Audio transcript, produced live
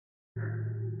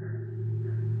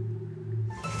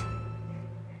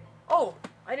Oh,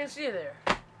 I didn't see you there.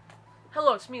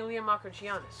 Hello, it's me, Liam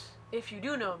Makrogiannis. If you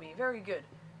do know me, very good.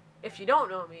 If you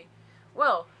don't know me,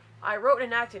 well, I wrote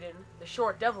and acted in the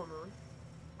short Devil Moon.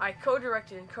 I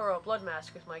co-directed and co-wrote Blood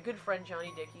Mask with my good friend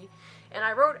Johnny Dickey, and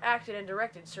I wrote, acted, and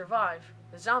directed Survive,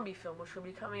 the zombie film, which will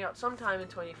be coming out sometime in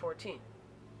 2014.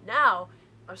 Now,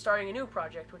 I'm starting a new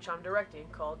project which I'm directing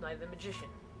called Night of the Magician.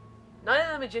 Night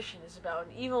of the Magician is about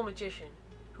an evil magician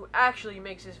who actually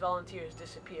makes his volunteers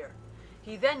disappear.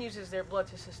 He then uses their blood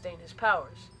to sustain his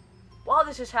powers. While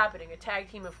this is happening, a tag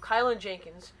team of Kylan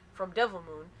Jenkins from Devil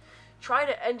Moon try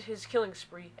to end his killing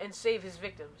spree and save his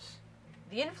victims.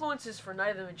 The influences for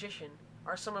Night of the Magician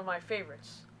are some of my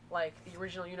favorites, like the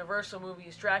original Universal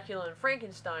movies Dracula and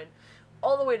Frankenstein,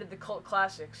 all the way to the cult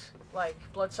classics like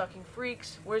Bloodsucking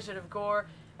Freaks, Wizard of Gore,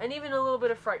 and even a little bit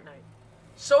of Fright Night.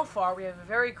 So far, we have a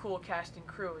very cool cast and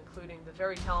crew, including the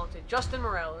very talented Justin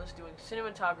Morales doing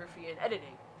cinematography and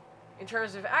editing. In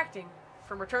terms of acting,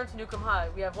 from Return to Nukem High,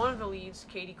 we have one of the leads,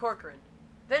 Katie Corcoran.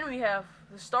 Then we have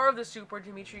the star of the Super,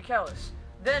 Dimitri Callis.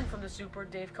 Then from the Super,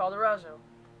 Dave Calderazzo.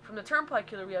 From the Turnpike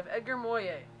Killer, we have Edgar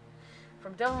Moyer.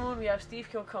 From Devil Moon, we have Steve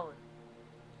Kilcullen.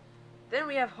 Then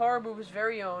we have Horror Movie's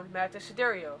very own Matt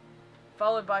Desiderio,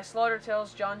 followed by Slaughter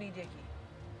Tales' John D. Dickey.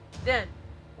 Then,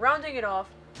 rounding it off,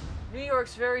 New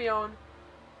York's very own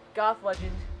goth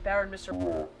legend, Baron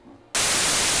Mr.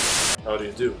 How do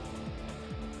you do?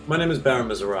 My name is Baron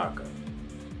Mizraca,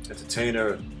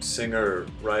 entertainer, singer,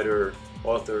 writer,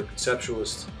 author,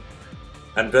 conceptualist,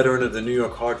 and veteran of the New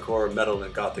York hardcore, metal,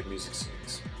 and gothic music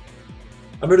scenes.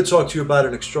 I'm here to talk to you about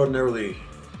an extraordinarily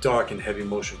dark and heavy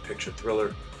motion picture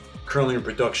thriller currently in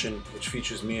production, which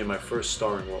features me in my first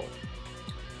starring role.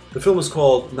 The film is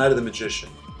called Night of the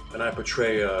Magician, and I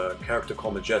portray a character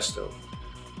called Majesto,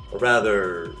 a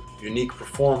rather unique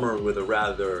performer with a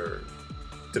rather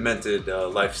demented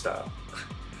lifestyle.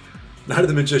 Night of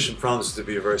the Magician promises to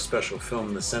be a very special film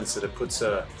in the sense that it puts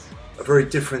a very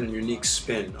different and unique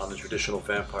spin on the traditional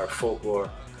vampire folklore,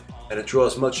 and it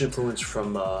draws much influence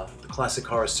from the classic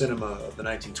horror cinema of the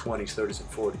 1920s, 30s,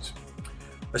 and 40s.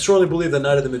 I strongly believe that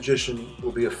Night of the Magician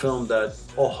will be a film that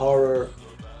all horror,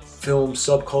 film,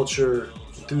 subculture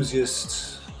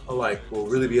enthusiasts alike will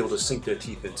really be able to sink their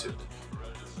teeth into.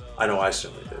 I know I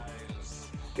certainly did.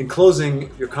 In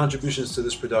closing, your contributions to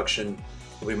this production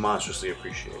will be monstrously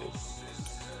appreciated.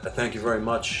 I thank you very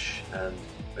much, and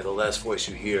may the last voice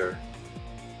you hear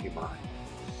be mine.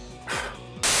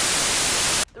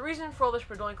 The reason for all this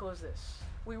predoinkle is this.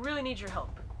 We really need your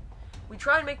help. We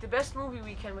try and make the best movie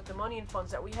we can with the money and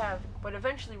funds that we have, but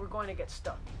eventually we're going to get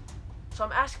stuck. So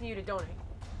I'm asking you to donate.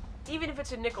 Even if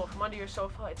it's a nickel from under your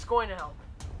sofa, it's going to help.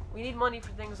 We need money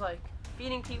for things like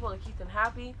feeding people to keep them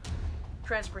happy,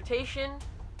 transportation,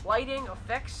 lighting,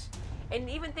 effects, and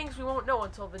even things we won't know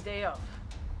until the day of.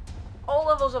 All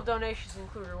levels of donations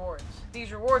include rewards.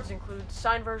 These rewards include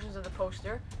signed versions of the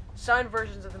poster, signed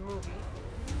versions of the movie,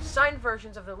 signed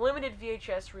versions of the limited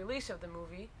VHS release of the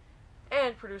movie,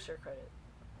 and producer credit.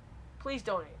 Please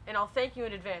donate, and I'll thank you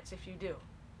in advance if you do.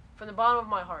 From the bottom of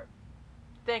my heart,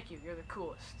 thank you, you're the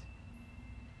coolest.